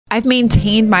I've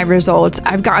maintained my results.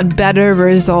 I've gotten better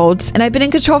results, and I've been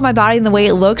in control of my body and the way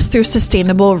it looks through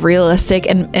sustainable, realistic,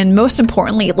 and most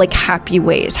importantly, like happy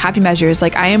ways, happy measures.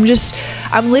 Like I'm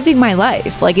living my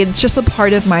life. Like it's just a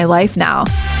part of my life now.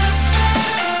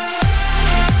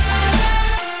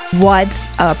 What's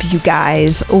up, you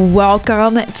guys?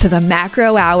 Welcome to the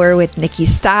Macro Hour with Nikki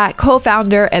Stott,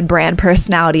 co-founder and brand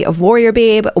personality of Warrior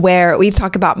Babe, where we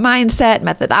talk about mindset,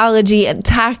 methodology, and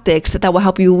tactics that will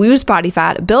help you lose body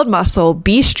fat, build muscle,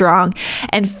 be strong,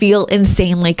 and feel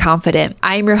insanely confident.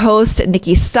 I'm your host,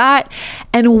 Nikki Stott,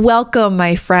 and welcome,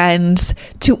 my friends,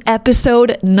 to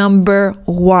episode number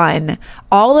 1.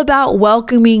 All about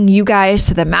welcoming you guys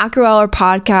to the Macro Hour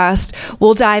podcast.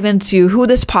 We'll dive into who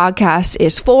this podcast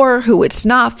is for, who it's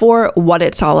not for, what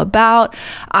it's all about.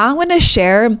 I'm going to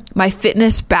share my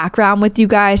fitness background with you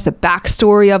guys, the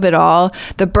backstory of it all,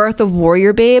 the birth of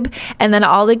Warrior Babe, and then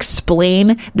I'll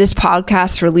explain this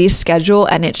podcast release schedule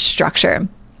and its structure.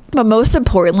 But most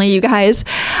importantly, you guys,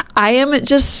 I am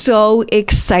just so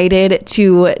excited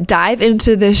to dive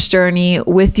into this journey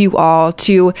with you all,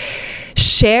 to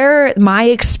share my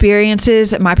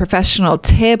experiences, my professional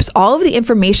tips, all of the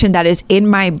information that is in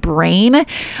my brain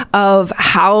of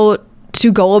how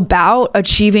to go about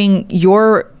achieving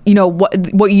your,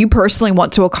 what you personally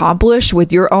want to accomplish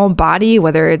with your own body,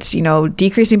 whether it's,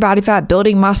 decreasing body fat,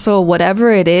 building muscle,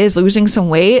 whatever it is, losing some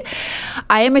weight.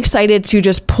 I am excited to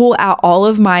just pull out all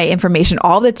of my information,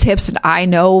 all the tips that I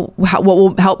know, what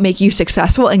will help make you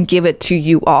successful, and give it to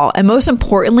you all. And most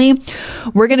importantly,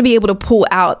 we're going to be able to pull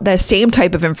out the same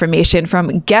type of information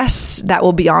from guests that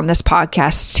will be on this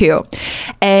podcast too.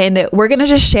 And we're going to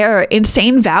just share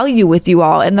insane value with you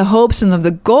all in the hopes and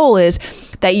the goal is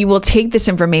that you will take this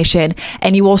information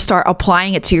and you will start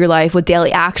applying it to your life with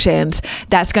daily actions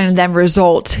that's going to then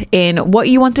result in what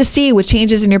you want to see with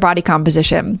changes in your body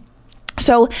composition.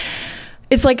 So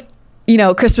it's like,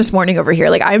 Christmas morning over here.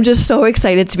 Like I'm just so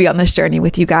excited to be on this journey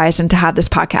with you guys and to have this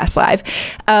podcast live.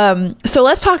 So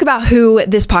let's talk about who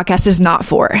this podcast is not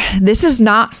for. This is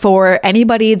not for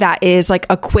anybody that is like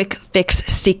a quick fix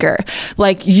seeker.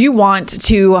 Like you want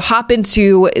to hop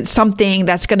into something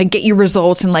that's going to get you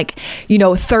results in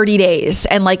 30 days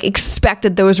and expect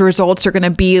that those results are going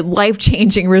to be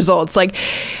life-changing results.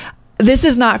 This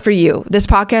is not for you. This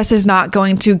podcast is not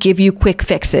going to give you quick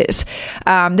fixes.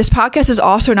 This podcast is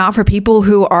also not for people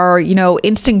who are,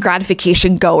 instant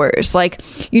gratification goers. I'm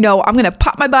going to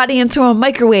pop my body into a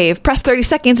microwave, press 30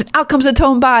 seconds, and out comes a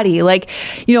toned body.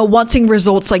 Wanting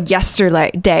results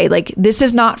yesterday. This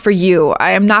is not for you.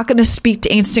 I am not going to speak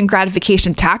to instant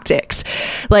gratification tactics.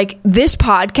 This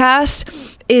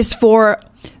podcast is for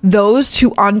those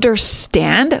who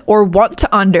understand or want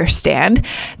to understand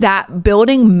that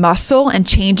building muscle and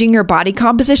changing your body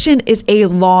composition is a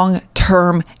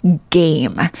long-term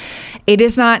game. It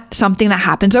is not something that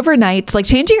happens overnight. It's like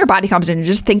changing your body composition.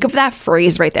 Just think of that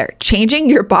phrase right there. Changing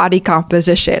your body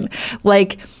composition.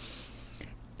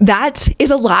 That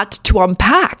is a lot to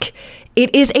unpack.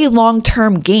 It is a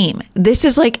long-term game. This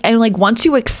is once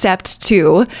you accept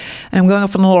too, and I'm going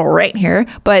off on a little rant here,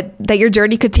 but that your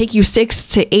journey could take you 6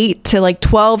 to 8 to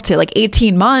 12 to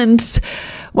 18 months.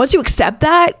 Once you accept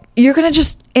that, you're going to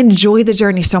just enjoy the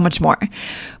journey so much more.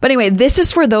 But anyway, this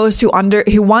is for those who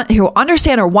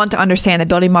understand or want to understand that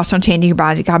building muscle and changing your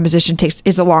body composition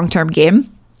is a long-term game.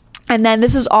 And then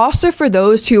this is also for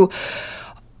those who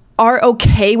are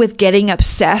okay with getting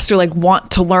obsessed or want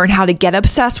to learn how to get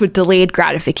obsessed with delayed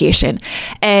gratification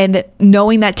and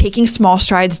knowing that taking small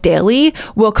strides daily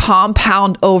will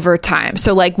compound over time.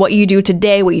 So what you do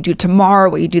today, what you do tomorrow,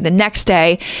 what you do the next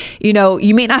day,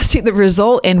 you may not see the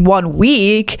result in 1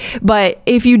 week, but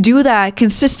if you do that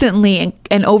consistently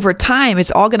and over time, it's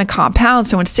all going to compound.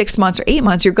 So in 6 months or 8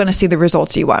 months, you're going to see the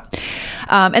results you want.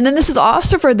 And then this is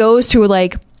also for those who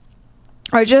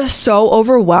are just so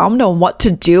overwhelmed on what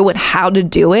to do and how to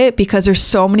do it because there's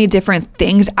so many different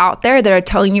things out there that are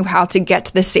telling you how to get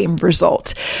to the same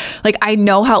result. I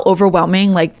know how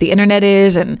overwhelming the internet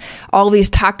is and all these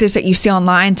tactics that you see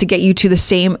online to get you to the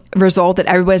same result that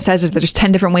everybody says is that there's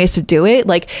 10 different ways to do it.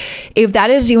 If that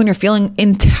is you and you're feeling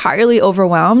entirely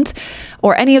overwhelmed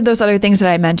or any of those other things that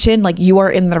I mentioned, you are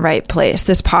in the right place.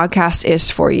 This podcast is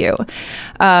for you.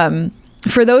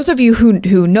 For those of you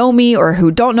who know me or who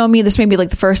don't know me, this may be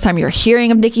the first time you're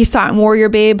hearing of Nikki Stott and Warrior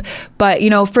Babe. But,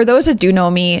 for those that do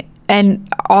know me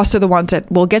and also the ones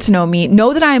that will get to know me,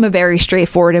 know that I am a very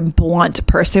straightforward and blunt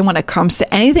person when it comes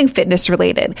to anything fitness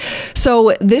related.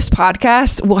 So this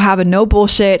podcast will have a no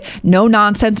bullshit, no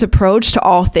nonsense approach to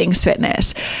all things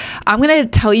fitness. I'm going to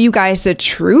tell you guys the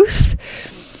truth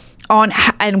on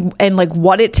and like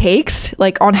what it takes,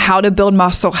 like on how to build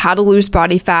muscle, how to lose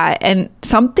body fat. And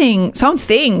some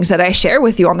things that I share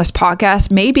with you on this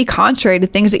podcast may be contrary to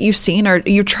things that you've seen or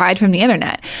you tried from the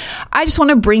internet. I just want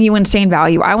to bring you insane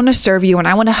value. I want to serve you and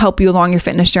I want to help you along your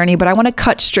fitness journey, but I want to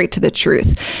cut straight to the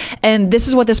truth. And this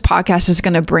is what this podcast is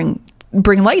going to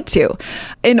bring light to.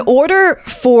 In order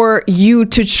for you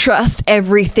to trust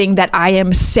everything that I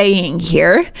am saying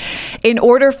here, in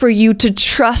order for you to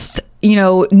trust,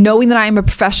 knowing that I am a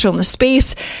professional in the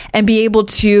space and be able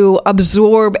to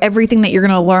absorb everything that you're going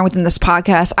to learn within this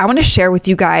podcast, I want to share with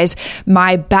you guys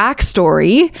my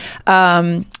backstory,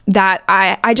 that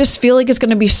I just feel like is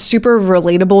going to be super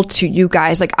relatable to you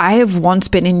guys. Like, I have once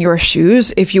been in your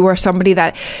shoes. If you are somebody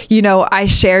that, I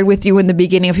shared with you in the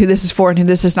beginning of who this is for and who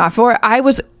this is not for, I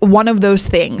was one of those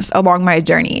things along my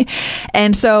journey.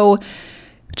 And so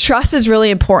trust is really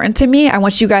important to me. I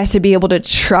want you guys to be able to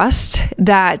trust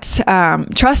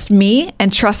me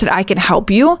and trust that I can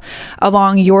help you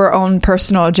along your own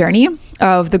personal journey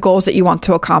of the goals that you want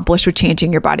to accomplish with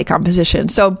changing your body composition.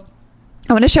 So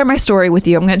I want to share my story with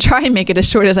you. I'm going to try and make it as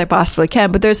short as I possibly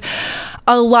can, but there's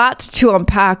a lot to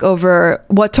unpack over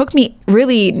what took me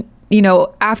really,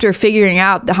 after figuring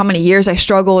out how many years I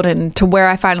struggled and to where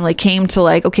I finally came to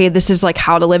like, okay, this is like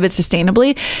how to live it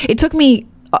sustainably. It took me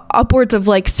upwards of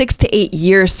like 6 to 8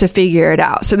 years to figure it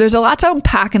out. So there's a lot to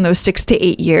unpack in those 6 to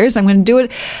 8 years. I'm going to do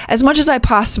it as much as I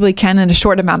possibly can in a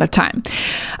short amount of time.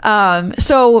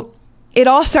 So it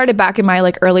all started back in my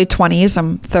like early 20s.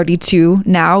 I'm 32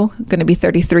 now, going to be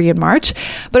 33 in March.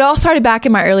 But it all started back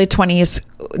in my early 20s.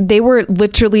 They were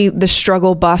literally the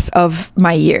struggle bus of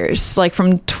my years, like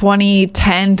from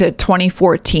 2010 to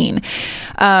 2014.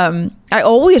 I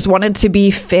always wanted to be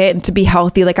fit and to be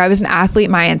healthy. Like, I was an athlete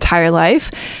my entire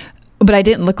life, but I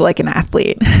didn't look like an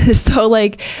athlete. So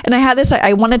like, and I had this,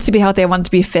 I wanted to be healthy. I wanted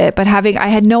to be fit, but I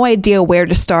had no idea where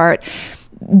to start.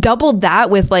 Doubled that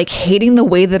with like hating the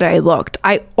way that I looked.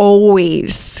 I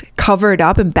always covered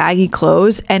up in baggy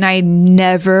clothes and I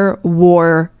never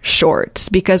wore shorts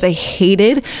because I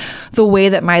hated the way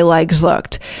that my legs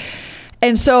looked.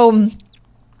 And so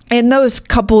in those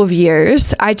couple of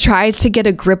years, I tried to get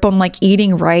a grip on like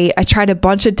eating right. I tried a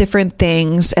bunch of different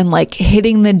things and like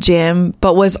hitting the gym,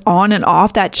 but was on and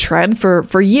off that trend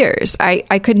for years.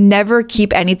 I could never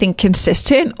keep anything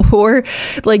consistent or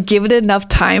like give it enough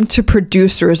time to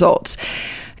produce results.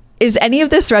 Is any of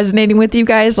this resonating with you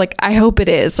guys? Like, I hope it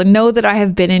is. Like, know that I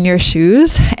have been in your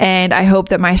shoes, and I hope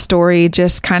that my story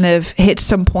just kind of hits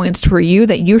some points for you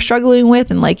that you're struggling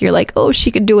with, and like, you're like, oh, she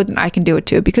could do it and I can do it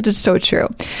too, because it's so true.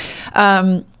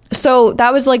 So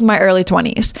that was like my early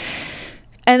 20s.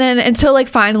 And then until like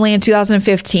finally in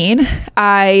 2015,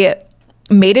 I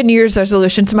made a New Year's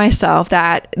resolution to myself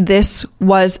that this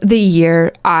was the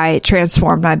year I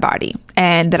transformed my body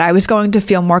and that I was going to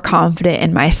feel more confident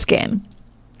in my skin.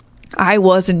 I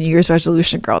was a New Year's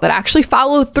resolution girl that actually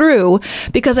followed through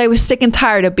because I was sick and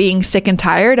tired of being sick and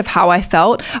tired of how I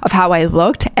felt, of how I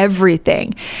looked,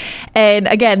 everything. And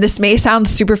again, this may sound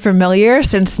super familiar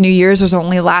since New Year's was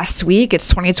only last week. It's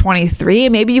 2023.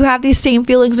 And maybe you have these same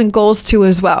feelings and goals too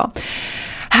as well.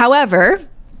 However,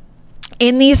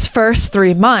 in these first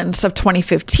 3 months of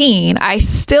 2015, I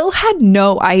still had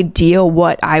no idea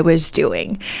what I was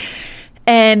doing.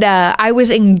 And I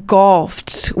was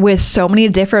engulfed with so many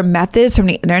different methods from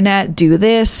the internet. Do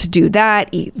this, do that,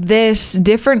 eat this,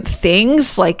 different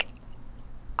things, like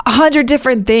 100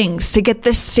 different things to get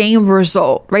the same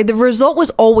result, right? The result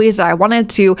was always that I wanted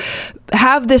to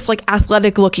have this like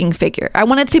athletic looking figure. I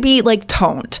wanted to be like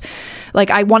toned.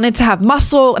 Like, I wanted to have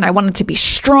muscle and I wanted to be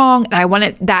strong, and I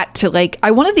wanted that to like,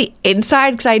 I wanted the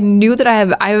inside because I knew that I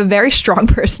have a very strong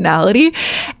personality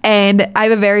and I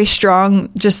have a very strong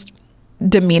just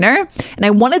demeanor, and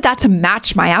I wanted that to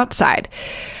match my outside.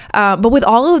 But with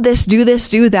all of this, do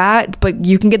that, but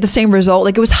you can get the same result.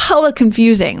 Like, it was hella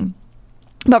confusing.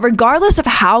 But regardless of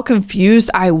how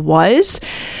confused I was,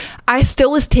 I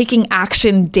still was taking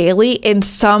action daily in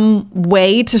some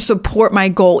way to support my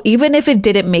goal, even if it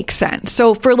didn't make sense.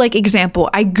 So for like example,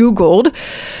 I Googled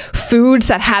foods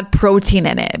that had protein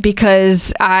in it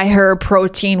because I heard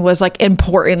protein was like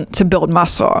important to build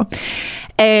muscle.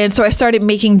 And so I started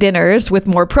making dinners with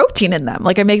more protein in them.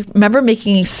 Like, I remember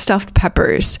making stuffed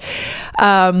peppers.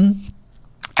 My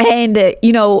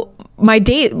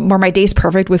day's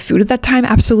perfect with food at that time?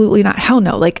 Absolutely not. Hell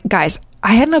no. Like, guys,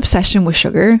 I had an obsession with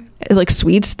sugar, like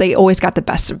sweets. They always got the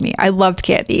best of me. I loved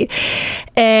candy.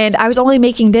 And I was only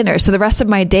making dinner. So the rest of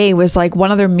my day was like one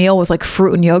other meal with like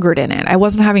fruit and yogurt in it. I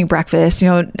wasn't having breakfast,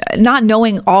 not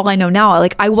knowing all I know now.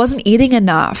 Like, I wasn't eating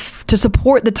enough to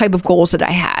support the type of goals that I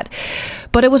had.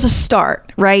 but it was a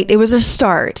start, right? It was a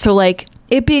start. So like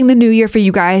it being the new year for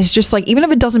you guys, just like, even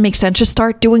if it doesn't make sense, just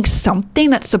start doing something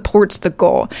that supports the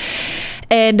goal.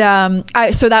 And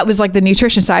so that was like the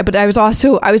nutrition side, but I was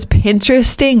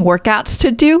Pinteresting workouts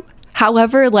to do.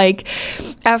 However, like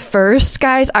at first,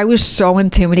 guys, I was so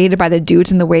intimidated by the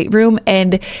dudes in the weight room.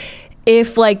 And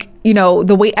if like, you know,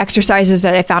 the weight exercises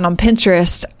that I found on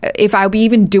Pinterest, if I would be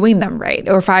even doing them right,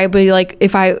 or if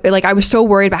I was so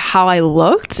worried about how I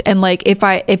looked, and like if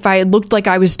I looked like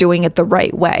I was doing it the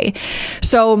right way.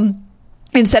 So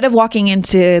instead of walking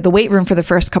into the weight room for the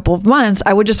first couple of months,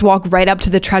 I would just walk right up to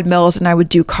the treadmills and I would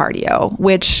do cardio,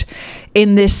 which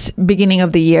in this beginning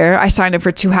of the year, I signed up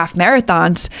for 2 half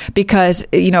marathons because,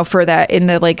 you know, for that in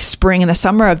the like spring and the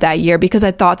summer of that year, because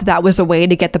I thought that was a way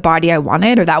to get the body I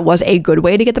wanted, or that was a good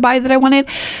way to get the body that I wanted.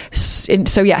 And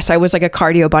so yes, I was like a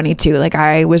cardio bunny too. Like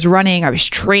I was running, I was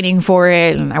training for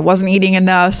it, and I wasn't eating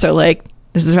enough. So like,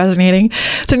 this is resonating.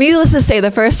 So needless to say,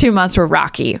 the first 2 months were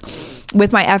rocky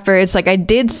with my efforts. Like I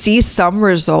did see some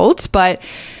results, but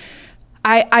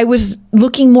I was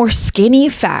looking more skinny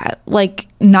fat, like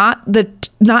not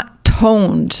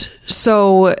toned.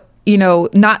 So, you know,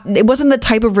 it wasn't the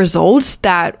type of results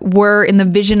that were in the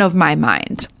vision of my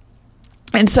mind.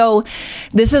 And so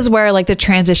this is where like the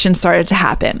transition started to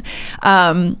happen.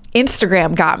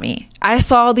 Instagram got me. I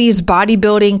saw these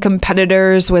bodybuilding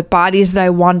competitors with bodies that I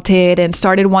wanted and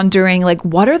started wondering, like,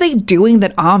 what are they doing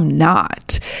that I'm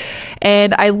not?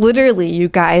 And I literally, you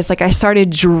guys, like I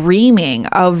started dreaming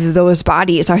of those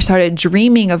bodies. I started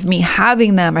dreaming of me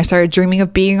having them. I started dreaming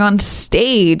of being on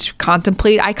stage.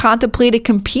 I contemplated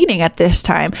competing at this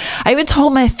time. I even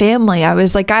told my family, I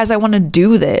was like, guys, I want to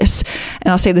do this.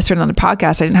 And I'll say this for another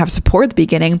podcast. I didn't have support at the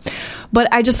beginning, but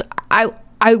I just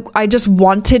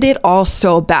wanted it all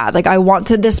so bad. Like I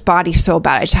wanted this body so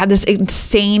bad. I just had this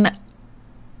insane,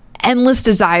 endless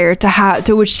desire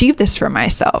to achieve this for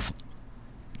myself.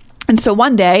 And so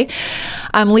one day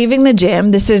I'm leaving the gym.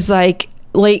 This is like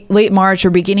late March or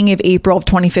beginning of April of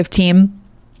 2015.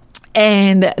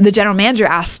 And the general manager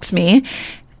asks me,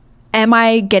 am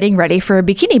I getting ready for a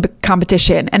bikini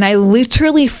competition? And I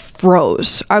literally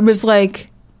froze. I was like,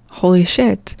 holy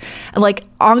shit. Like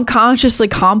unconsciously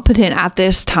competent at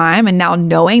this time, and now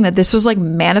knowing that this was like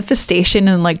manifestation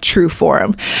in like true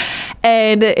form.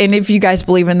 And if you guys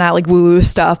believe in that like woo-woo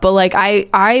stuff, but like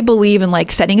I believe in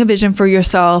like setting a vision for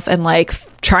yourself and like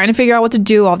trying to figure out what to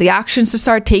do, all the actions to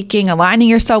start taking, aligning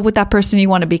yourself with that person you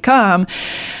want to become.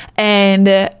 And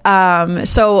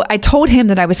so I told him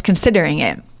that I was considering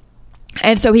it.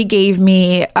 And so he gave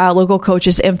me local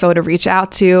coach's info to reach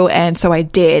out to. And so I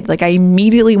did. Like I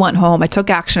immediately went home. I took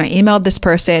action. I emailed this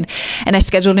person and I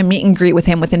scheduled a meet and greet with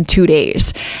him within 2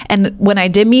 days. And when I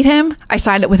did meet him, I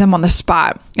signed up with him on the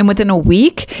spot. And within a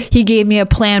week, he gave me a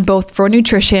plan both for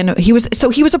nutrition. He was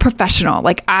a professional.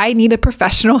 Like I needed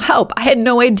professional help. I had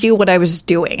no idea what I was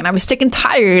doing. And I was sick and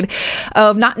tired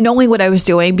of not knowing what I was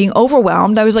doing, being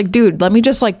overwhelmed. I was like, dude, let me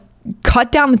just like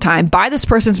cut down the time, buy this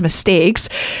person's mistakes,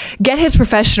 get his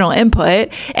professional input,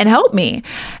 and help me.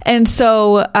 And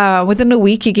so within a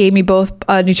week, he gave me both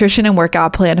a nutrition and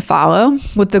workout plan to follow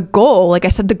with the goal, like I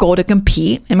said, the goal to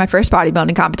compete in my first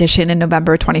bodybuilding competition in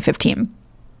November 2015.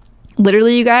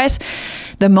 Literally, you guys,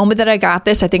 the moment that I got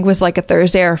this, I think was like a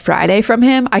Thursday or Friday from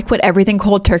him, I quit everything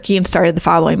cold turkey and started the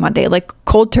following Monday. Like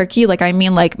cold turkey, like I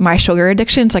mean like my sugar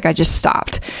addictions, like I just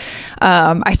stopped.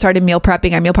 I started meal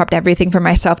prepping. I meal prepped everything for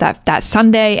myself that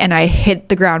Sunday, and I hit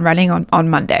the ground running on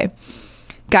Monday.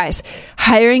 Guys,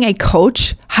 hiring a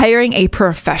coach, hiring a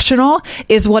professional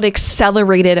is what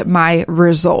accelerated my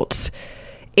results.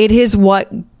 It is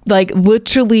what like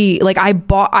literally like I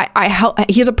helped.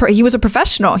 He was a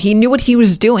professional. He knew what he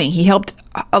was doing. He helped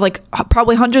like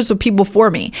probably hundreds of people for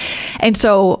me. And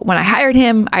so when I hired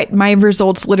him, my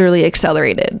results literally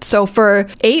accelerated. So for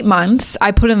 8 months,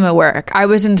 I put in the work. I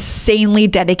was insanely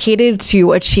dedicated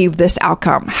to achieve this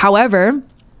outcome. However,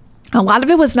 a lot of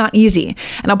it was not easy.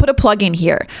 And I'll put a plug in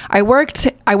here. I worked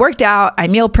out, I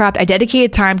meal prepped, I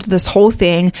dedicated time to this whole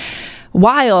thing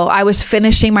while I was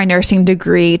finishing my nursing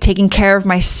degree, taking care of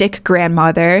my sick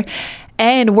grandmother,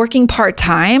 and working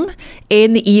part-time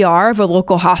in the ER of a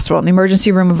local hospital, in the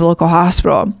emergency room of a local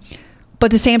hospital. But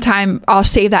at the same time, I'll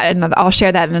share that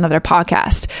in another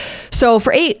podcast. So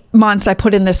for 8 months, I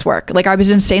put in this work. Like I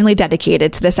was insanely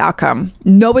dedicated to this outcome.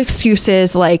 No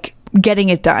excuses, like getting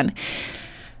it done.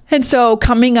 And so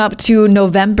coming up to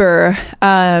November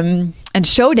and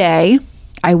show day,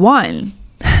 I won.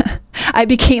 I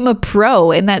became a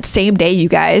pro in that same day, you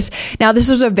guys. Now, this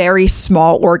was a very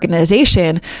small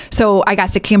organization, so I got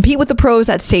to compete with the pros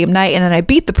that same night, and then I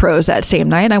beat the pros that same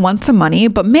night, and I won some money.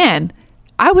 But man,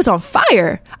 I was on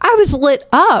fire. I was lit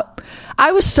up.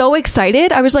 I was so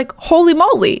excited. I was like, holy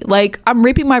moly, like I'm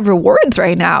reaping my rewards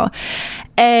right now.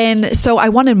 And so I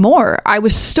wanted more. I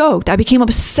was stoked. I became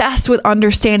obsessed with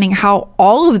understanding how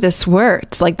all of this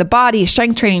worked, like the body,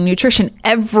 strength training, nutrition,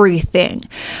 everything,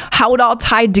 how it all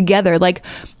tied together. Like,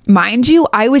 mind you,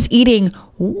 I was eating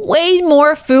way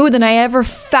more food than I ever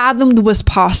fathomed was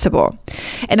possible.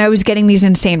 And I was getting these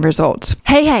insane results.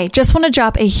 Hey, just want to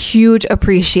drop a huge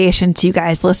appreciation to you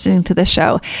guys listening to the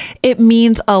show. It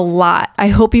means a lot. I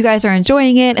hope you guys are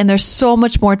enjoying it, and there's so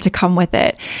much more to come with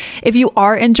it. If you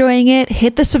are enjoying it,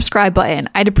 hit the subscribe button.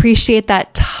 I'd appreciate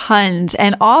that tons.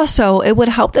 And also, it would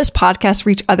help this podcast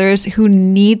reach others who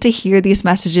need to hear these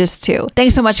messages too.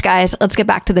 Thanks so much, guys. Let's get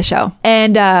back to the show.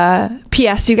 And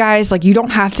P.S. you guys, like, you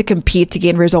don't have to compete to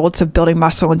gain results of building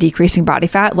muscle and decreasing body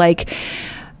fat. Like,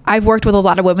 I've worked with a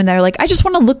lot of women that are like, I just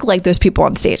want to look like those people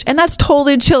on stage. And that's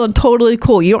totally chill and totally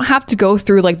cool. You don't have to go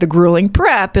through like the grueling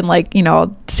prep and like, you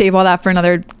know, save all that for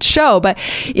another show. But,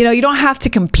 you know, you don't have to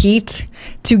compete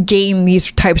to gain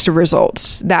these types of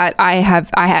results that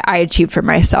I achieved for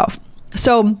myself.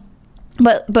 So,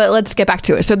 but let's get back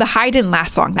to it. So the high didn't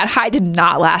last long. That high did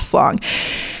not last long.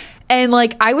 And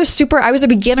like, I was a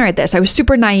beginner at this. I was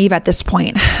super naive at this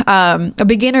point, a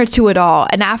beginner to it all.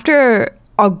 And after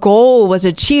a goal was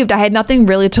achieved, I had nothing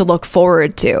really to look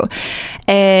forward to.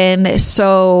 And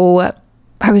so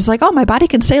I was like, oh, my body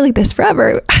can stay like this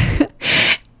forever.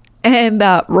 And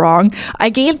wrong. I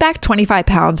gained back 25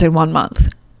 pounds in 1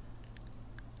 month.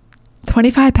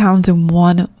 25 pounds in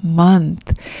 1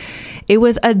 month. It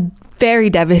was a very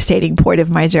devastating point of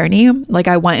my journey. Like,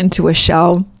 I went into a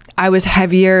shell. I was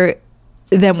heavier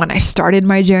than when I started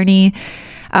my journey.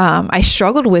 I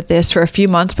struggled with this for a few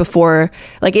months before,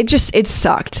 like, it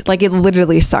sucked. Like, it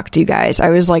literally sucked, you guys. I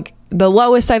was like the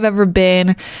lowest I've ever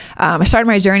been. I started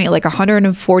my journey at like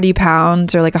 140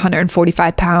 pounds or like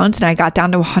 145 pounds. And I got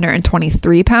down to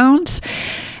 123 pounds.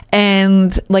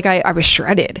 And like, I was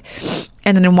shredded.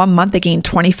 And then in 1 month, I gained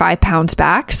 25 pounds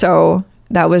back. So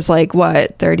that was like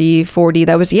what, 30, 40.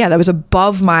 That was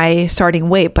above my starting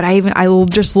weight. But I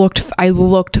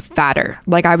looked fatter.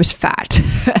 Like, I was fat.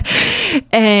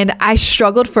 And I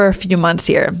struggled for a few months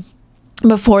here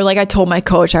before, like, I told my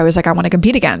coach, I was like, I want to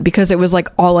compete again, because it was like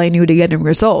all I knew to get in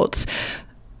results.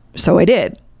 So I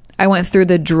did. I went through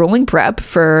the drooling prep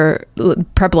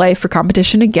life for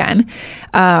competition again.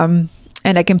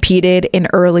 And I competed in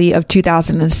early of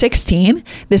 2016,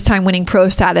 this time winning pro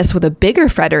status with a bigger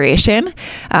federation.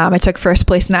 I took first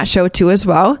place in that show too as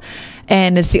well.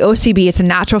 And it's the OCB. It's a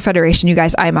natural federation. You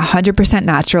guys, I'm 100%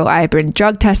 natural. I've been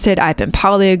drug tested. I've been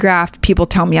polygraphed. People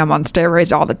tell me I'm on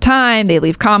steroids all the time. They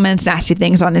leave comments, nasty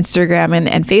things on Instagram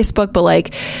and Facebook. But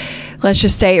like, let's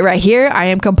just say it right here, I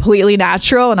am completely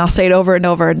natural, and I'll say it over and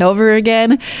over and over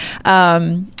again.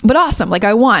 But awesome. Like,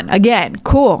 I won again.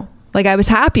 Cool. Like, I was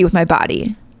happy with my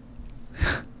body.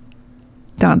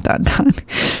 Dun, dun, dun.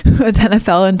 But then I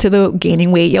fell into the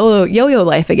gaining weight yo-yo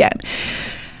life again.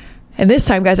 And this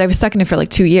time, guys, I was stuck in it for like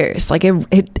 2 years. Like,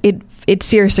 it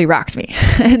seriously rocked me.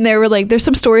 And there's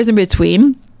some stories in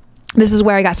between. This is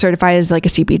where I got certified as like a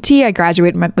CPT. I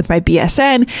graduated with my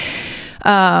BSN.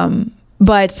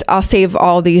 But I'll save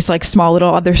all these like small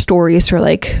little other stories for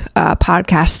like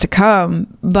podcasts to come.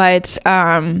 But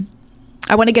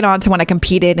I want to get on to when I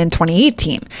competed in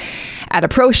 2018 at a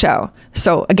pro show.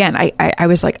 So again, I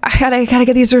was like, I gotta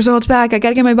get these results back. I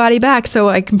gotta get my body back. So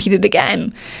I competed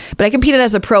again, but I competed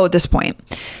as a pro at this point.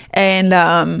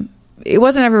 And it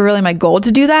wasn't ever really my goal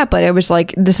to do that, but it was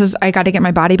like, I got to get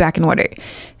my body back in order.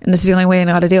 And this is the only way I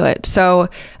know how to do it. So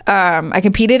I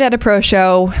competed at a pro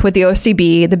show with the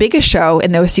OCB, the biggest show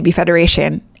in the OCB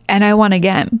Federation. And I won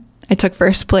again. I took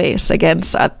first place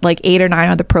against like 8 or 9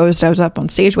 other pros that I was up on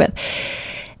stage with.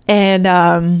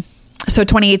 And so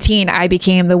 2018, I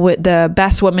became the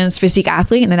best women's physique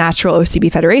athlete in the Natural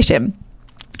OCB Federation.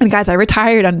 And guys, I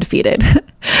retired undefeated.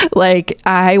 Like,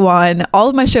 I won all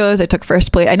of my shows. I took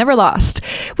first place. I never lost,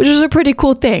 which was a pretty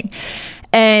cool thing.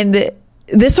 And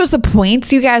this was the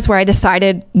point, you guys, where I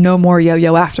decided no more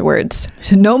yo-yo afterwards.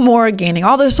 No more gaining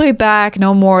all this weight back.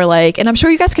 No more like, and I'm sure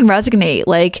you guys can resonate.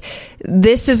 Like,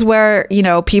 this is where, you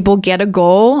know, people get a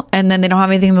goal and then they don't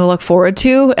have anything to look forward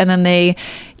to. And then they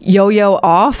yo-yo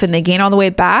off and they gain all the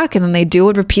weight back. And then they do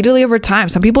it repeatedly over time.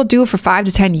 Some people do it for 5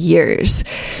 to 10 years.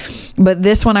 But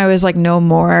this one, I was like, no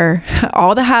more.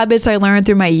 All the habits I learned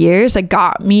through my years that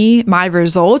got me my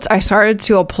results, I started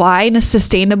to apply in a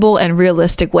sustainable and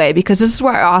realistic way, because this is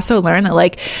where I also learned that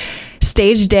like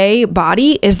stage day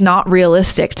body is not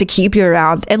realistic to keep you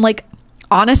around. And like,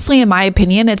 honestly, in my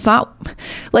opinion, it's not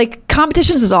like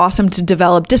competitions is awesome to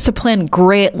develop discipline.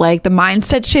 Great. Like the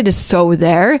mindset shit is so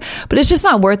there, but it's just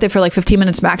not worth it for like 15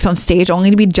 minutes max on stage,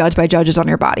 only to be judged by judges on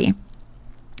your body.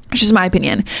 Which is my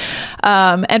opinion.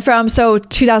 And from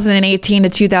 2018 to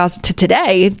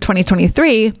today,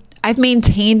 2023, I've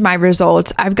maintained my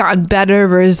results. I've gotten better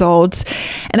results,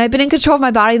 and I've been in control of my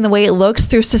body and the way it looks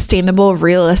through sustainable,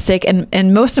 realistic,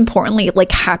 and most importantly, like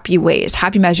happy ways,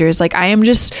 happy measures. Like I'm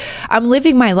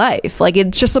living my life. Like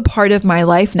it's just a part of my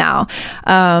life now.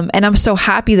 And I'm so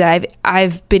happy that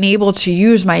I've been able to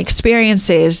use my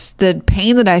experiences, the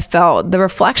pain that I felt, the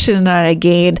reflection that I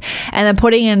gained, and then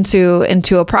putting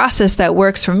into a process that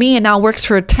works for me and now works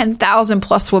for 10,000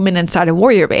 plus women inside of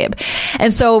Warrior Babe.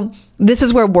 And so this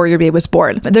is where Warrior Babe was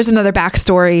born. There's another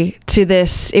backstory to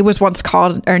this. It was once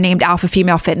called or named Alpha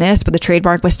Female Fitness, but the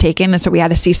trademark was taken. And so we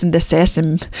had a cease and desist,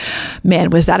 and man,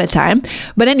 was that a time.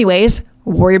 But anyways,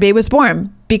 Warrior Babe was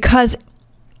born because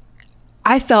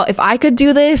I felt if I could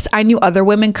do this, I knew other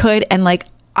women could. And like,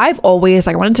 I went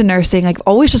into nursing, like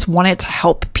always just wanted to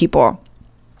help people.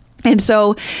 And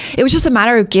so it was just a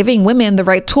matter of giving women the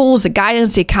right tools, the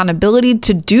guidance, the accountability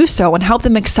to do so and help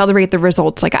them accelerate the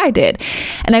results like I did.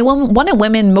 And I wanted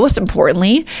women, most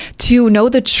importantly, to know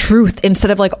the truth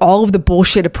instead of like all of the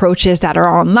bullshit approaches that are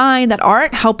online that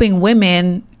aren't helping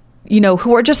women,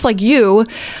 who are just like you,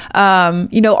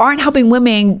 aren't helping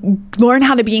women learn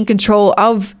how to be in control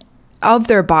of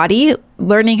their body,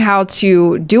 learning how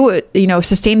to do it,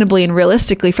 sustainably and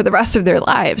realistically for the rest of their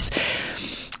lives.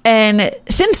 And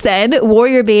since then,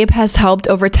 Warrior Babe has helped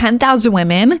over 10,000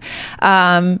 women.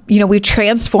 We've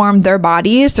transformed their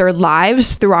bodies, their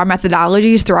lives through our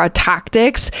methodologies, through our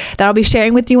tactics that I'll be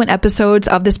sharing with you in episodes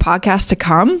of this podcast to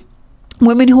come.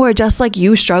 Women who are just like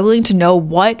you, struggling to know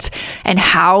what and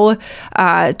how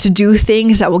to do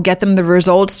things that will get them the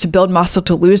results, to build muscle,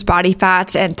 to lose body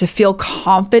fats, and to feel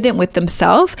confident with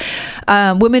themselves.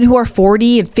 Women who are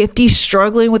 40 and 50,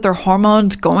 struggling with their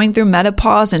hormones, going through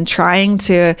menopause and trying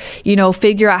to,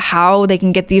 figure out how they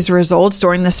can get these results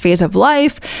during this phase of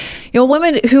life.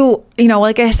 Women who,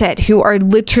 like I said, who are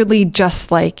literally just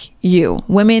like you.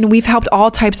 Women, we've helped all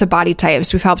types of body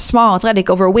types. We've helped small, athletic,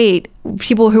 overweight,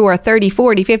 people who are 30,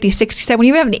 40, 50, 60, 70, we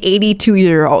even have an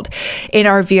 82-year-old in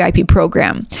our VIP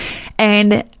program.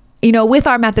 And, with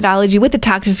our methodology, with the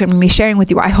tactics I'm going to be sharing with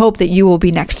you, I hope that you will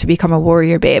be next to become a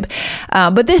Warrior Babe.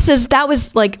 But that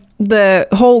was like the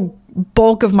whole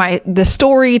bulk of the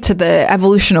story to the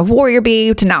evolution of Warrior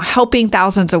Babe to now helping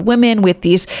thousands of women with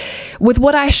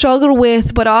what I struggled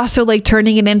with, but also like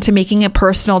turning it into making it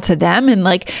personal to them and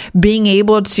like being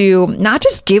able to not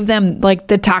just give them like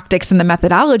the tactics and the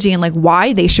methodology and like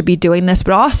why they should be doing this,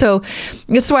 but also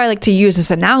this is why I like to use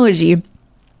this analogy,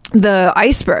 the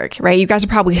iceberg, right? You guys have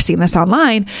probably seen this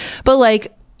online, but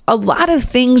like a lot of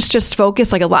things just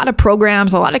focus, like a lot of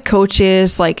programs, a lot of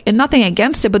coaches, like, and nothing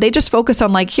against it, but they just focus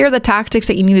on like, here are the tactics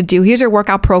that you need to do. Here's your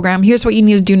workout program. Here's what you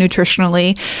need to do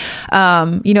nutritionally.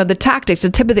 The tactics, the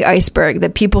tip of the iceberg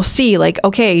that people see, like,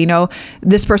 okay,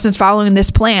 this person's following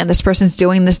this plan. This person's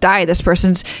doing this diet. This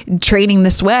person's training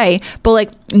this way. But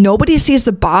like nobody sees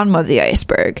the bottom of the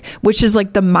iceberg, which is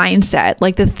like the mindset,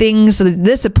 like the things, the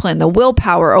discipline, the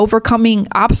willpower, overcoming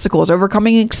obstacles,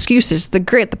 overcoming excuses, the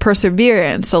grit, the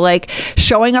perseverance. So like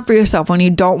showing up for yourself when you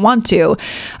don't want to.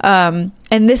 And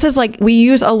this is like, we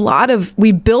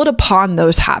build upon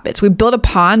those habits. We build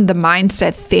upon the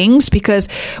mindset things because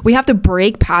we have to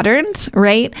break patterns,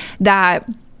 right? That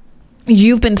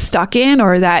you've been stuck in,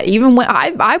 or that even when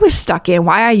I was stuck in,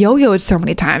 why I yo-yoed so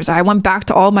many times. I went back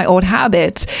to all my old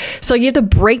habits. So you have to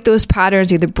break those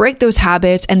patterns, you have to break those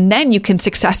habits, and then you can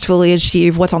successfully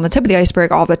achieve what's on the tip of the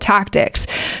iceberg, all the tactics.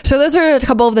 So those are a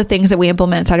couple of the things that we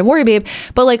implement inside of Warrior Babe,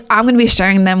 but like I'm going to be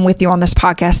sharing them with you on this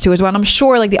podcast too as well. And I'm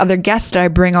sure like the other guests that I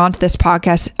bring onto this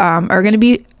podcast are going to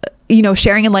be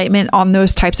sharing enlightenment on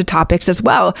those types of topics as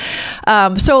well.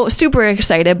 So super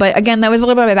excited. But again, that was a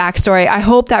little bit of my backstory. I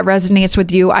hope that resonates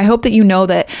with you. I hope that you know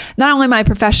that not only am I a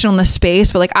professional in this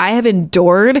space, but like I have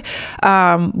endured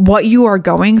what you are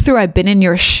going through. I've been in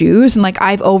your shoes and like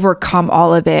I've overcome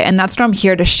all of it. And that's what I'm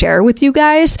here to share with you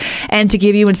guys and to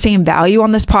give you insane value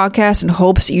on this podcast in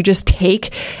hopes that you just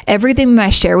take everything that I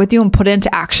share with you and put it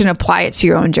into action, apply it to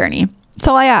your own journey. That's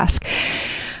all I ask.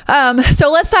 So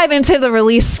let's dive into the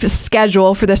release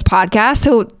schedule for this podcast.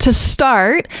 So to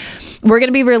start, we're going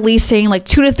to be releasing like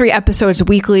 2 to 3 episodes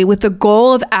weekly with the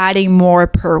goal of adding more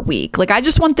per week. Like I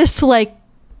just want this to like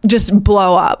just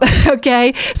blow up.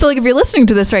 Okay. So like, if you're listening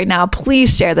to this right now,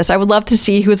 please share this. I would love to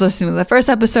see who's listening to the first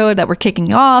episode that we're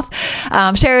kicking off.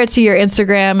 Share it to your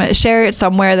Instagram, share it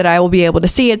somewhere that I will be able to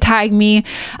see it. Tag me,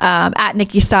 at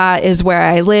Nikki Stott is where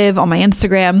I live on my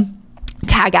Instagram.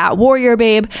 Tag at Warrior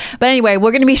Babe. But anyway, we're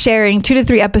going to be sharing 2 to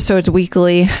 3 episodes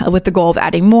weekly with the goal of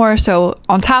adding more. So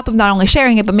on top of not only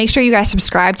sharing it, but make sure you guys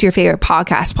subscribe to your favorite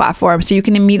podcast platform so you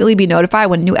can immediately be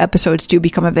notified when new episodes do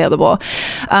become available.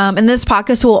 And this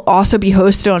podcast will also be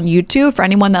hosted on YouTube for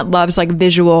anyone that loves like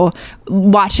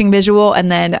watching visual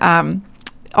and then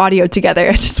audio together.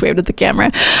 I just waved at the camera.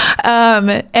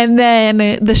 And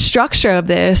then the structure of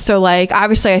this. So like,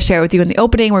 obviously I share with you in the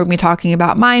opening, we're going to be talking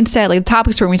about mindset. Like the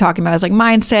topics we're going to be talking about is like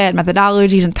mindset,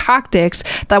 methodologies, and tactics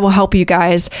that will help you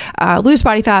guys lose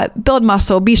body fat, build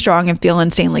muscle, be strong, and feel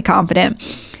insanely confident.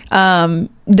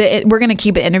 We're going to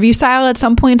keep it interview style at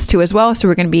some points too as well. So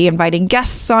we're going to be inviting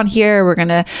guests on here. We're going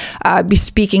to be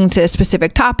speaking to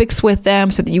specific topics with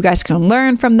them so that you guys can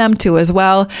learn from them too as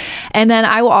well. And then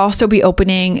I will also be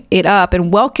opening it up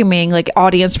and welcoming like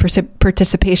audience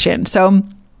participation. So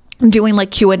doing like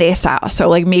Q&A style. So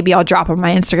like maybe I'll drop on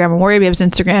my Instagram and Warrior Babe's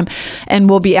Instagram, and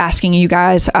we'll be asking you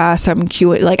guys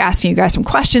asking you guys some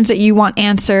questions that you want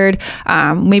answered.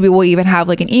 Maybe we'll even have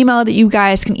like an email that you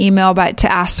guys can email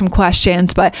to ask some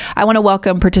questions. But I want to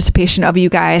welcome participation of you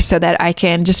guys so that I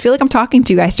can just feel like I'm talking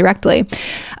to you guys directly.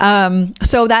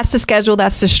 So that's the schedule,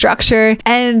 that's the structure,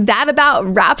 and that about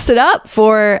wraps it up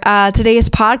for today's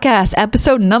podcast,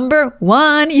 episode number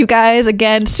 1. You guys,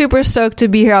 again, super stoked to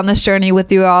be here on this journey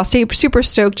with you all. Super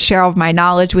stoked to share all of my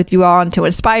knowledge with you all and to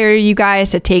inspire you guys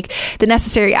to take the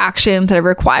necessary actions that are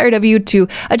required of you to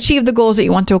achieve the goals that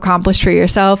you want to accomplish for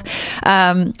yourself.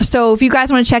 So if you guys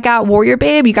want to check out Warrior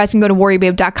Babe, you guys can go to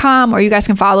warriorbabe.com, or you guys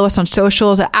can follow us on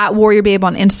socials at Warrior Babe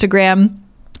on Instagram,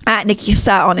 at Nikki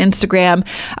Stott on Instagram.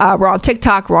 We're on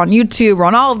TikTok, we're on YouTube, we're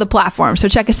on all of the platforms. So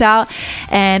check us out.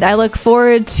 And I look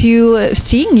forward to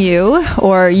seeing you,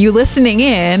 or you listening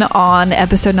in on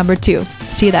episode number 2.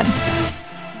 See you then.